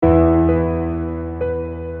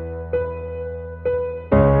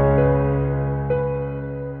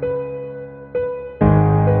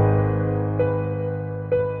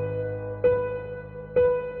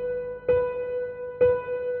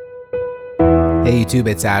Hey YouTube,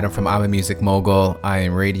 it's Adam from I'm a Music Mogul,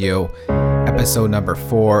 IAMM Radio, episode number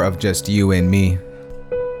 4 of Just You and Me.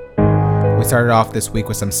 We started off this week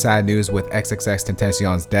with some sad news with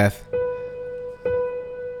XXXTentacion's death.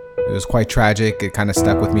 It was quite tragic. It kind of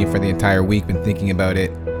stuck with me for the entire week, been thinking about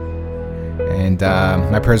it. And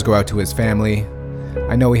my prayers go out to his family.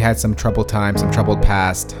 I know he had some troubled times, some troubled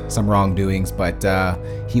past, some wrongdoings, but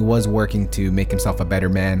he was working to make himself a better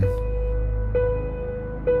man.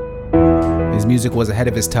 His music was ahead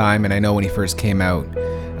of his time, and I know when he first came out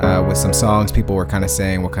with some songs, people were kind of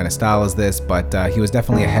saying, what kind of style is this? But he was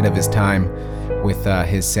definitely ahead of his time with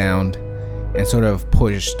his sound and sort of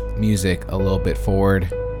pushed music a little bit forward.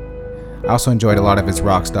 I also enjoyed a lot of his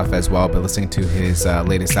rock stuff as well, but listening to his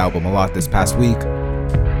latest album a lot this past week.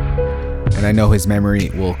 And I know his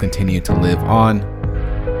memory will continue to live on.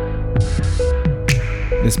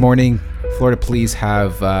 This morning, Florida police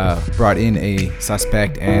have brought in a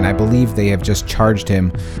suspect, and I believe they have just charged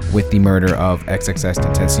him with the murder of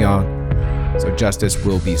XXXTentacion. So justice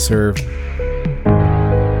will be served.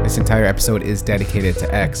 This entire episode is dedicated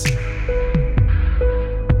to X.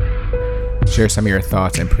 Share some of your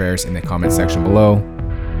thoughts and prayers in the comment section below.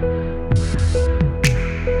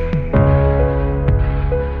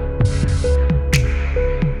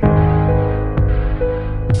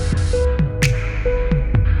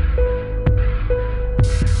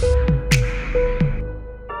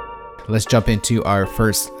 Let's jump into our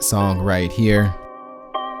first song right here.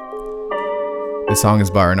 The song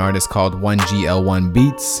is by an artist called 1GL1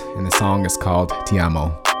 Beats, and the song is called Ti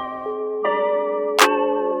Amo.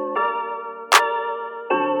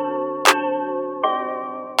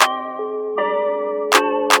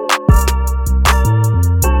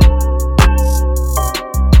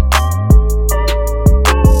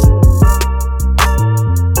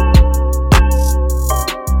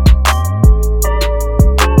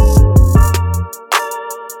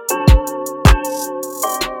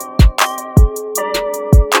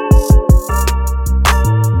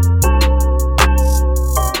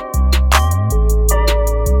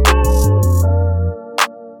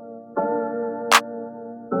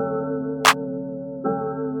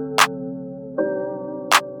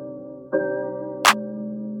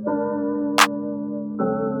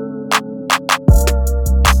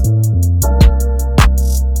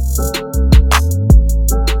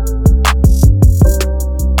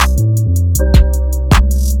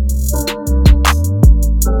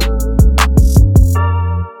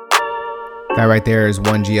 That right there is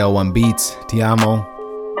 1GL1 Beats, Ti Amo.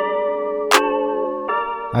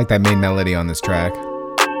 I like that main melody on this track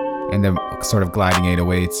and the sort of gliding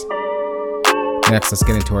 808s. Next, let's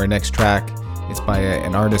get into our next track. It's by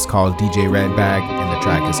an artist called DJ Redbag, and the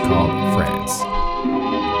track is called Friends.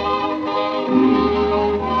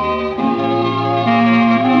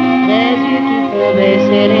 Des yeux qui font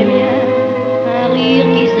baisser les miens, un rire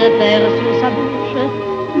qui se perd sous sa bouche,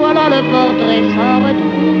 voilà le portrait sans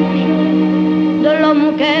retouche de l'homme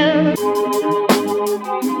auquel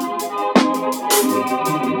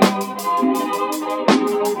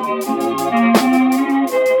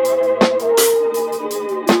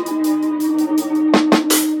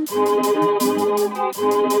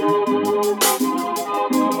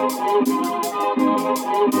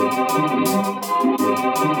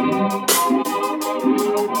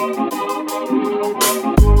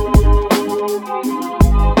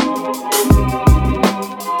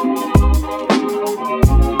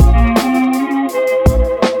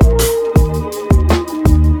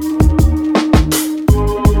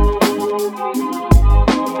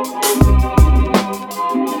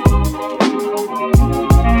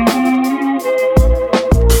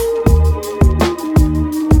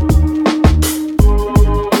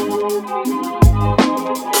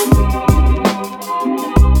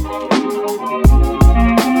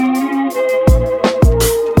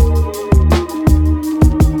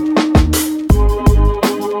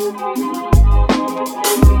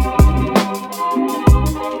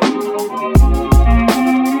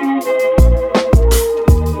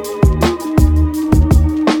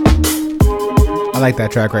I like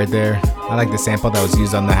that track right there. I like the sample that was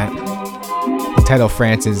used on that. The title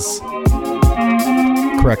France is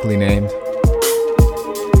correctly named.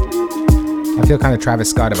 I feel kind of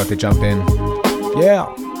Travis Scott about to jump in. Yeah.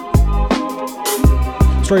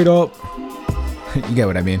 Straight up. You get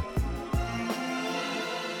what I mean.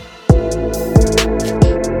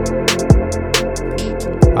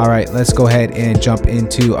 Alright, let's go ahead and jump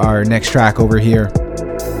into our next track over here.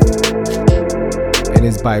 It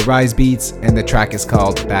is by Rise Beats, and the track is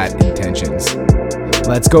called Bad Intentions.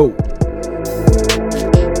 Let's go.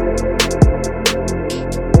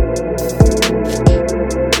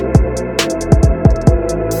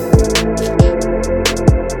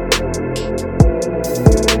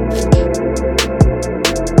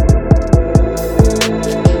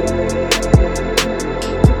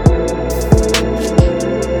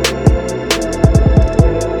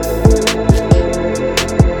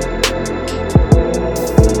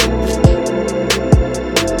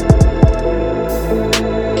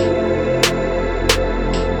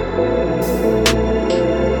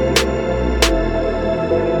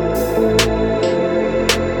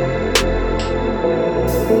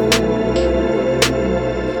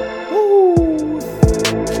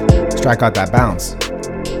 track got that bounce.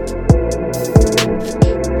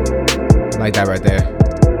 I like that right there.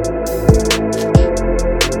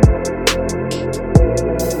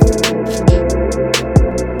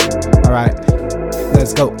 All right,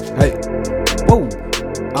 let's go. Hey, whoa,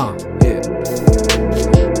 yeah.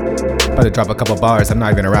 About to drop a couple bars. I'm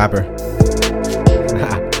not even a rapper.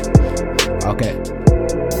 Okay.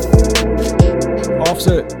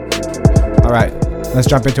 Offset. All right, let's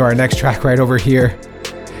jump into our next track right over here.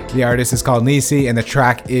 The artist is called Nisi, and the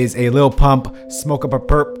track is a Lil Pump, Smoke Up a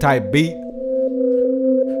Perp type beat.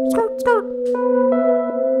 Skirt, skirt.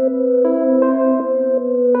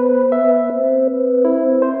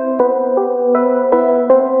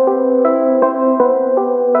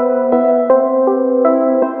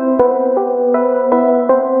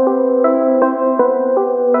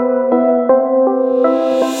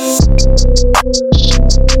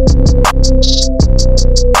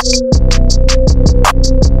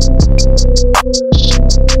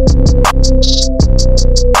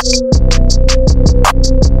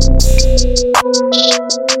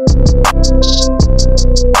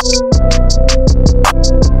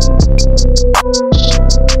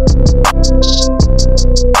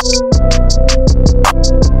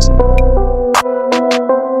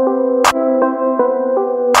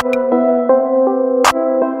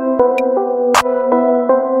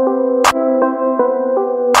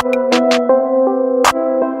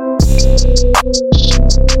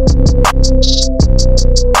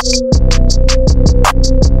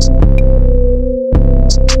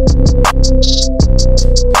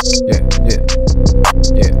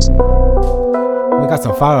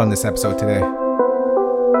 Fire on this episode today. I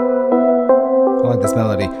like this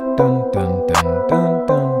melody. Dun dun dun dun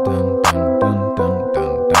dun dun dun dun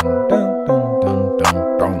dun dun dun dun dun dun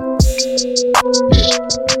dun. Yeah,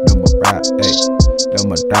 number right, hey,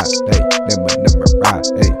 number right, hey, number right,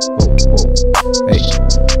 hey, whoa, whoa, hey,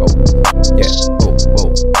 whoa, yeah, whoa, whoa,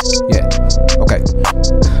 yeah. Okay,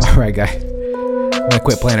 all right, guys. I'm gonna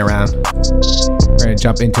quit playing around. We're gonna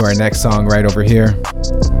jump into our next song right over here.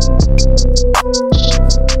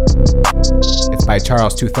 By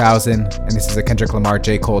Charles 2000, and this is a Kendrick Lamar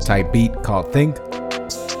J. Cole type beat called Think.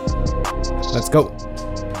 Let's go.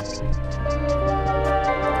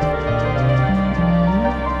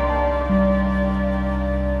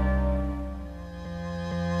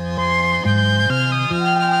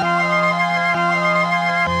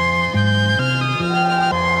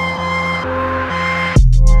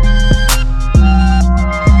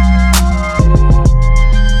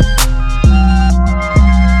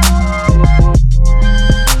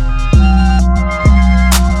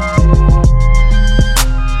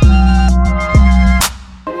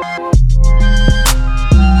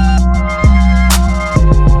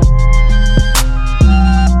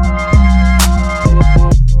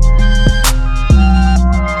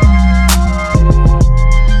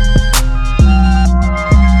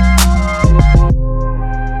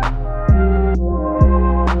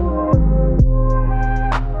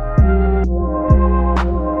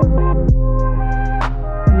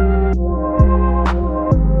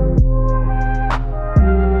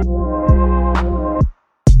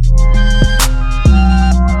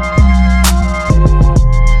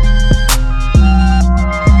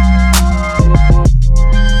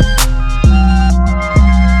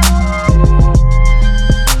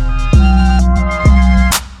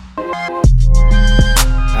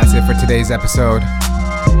 Today's episode.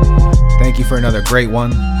 Thank you for another great one.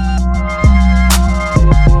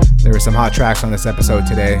 There were some hot tracks on this episode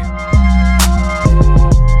today.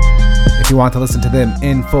 If you want to listen to them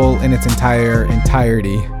in full in its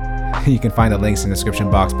entirety, you can find the links in the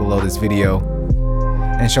description box below this video,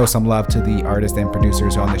 and show some love to the artists and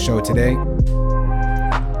producers on the show today.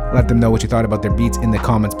 Let them know what you thought about their beats in the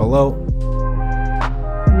comments below.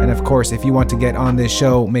 And of course, if you want to get on this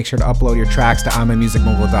show, make sure to upload your tracks to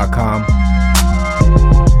IAMMmusicmogul.com.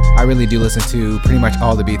 I really do listen to pretty much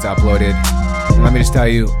all the beats uploaded. And let me just tell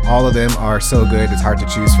you, all of them are so good, it's hard to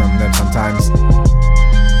choose from them sometimes.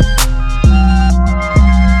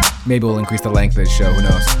 Maybe we'll increase the length of the show, who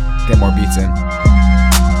knows? Get more beats in.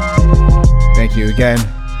 Thank you again.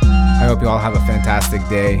 I hope you all have a fantastic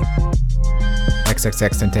day.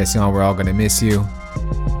 XXXTentacion, we're all gonna miss you.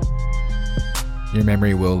 Your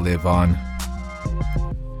memory will live on.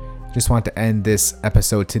 Just want to end this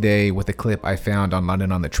episode today with a clip I found on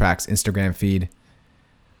London on the Tracks Instagram feed.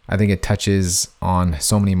 I think it touches on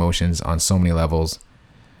so many emotions on so many levels.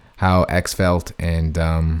 How X felt and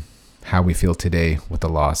how we feel today with the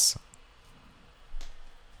loss.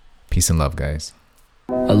 Peace and love, guys.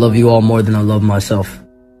 I love you all more than I love myself.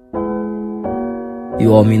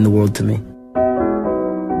 You all mean the world to me.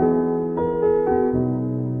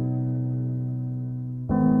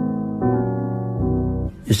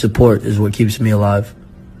 support is what keeps me alive.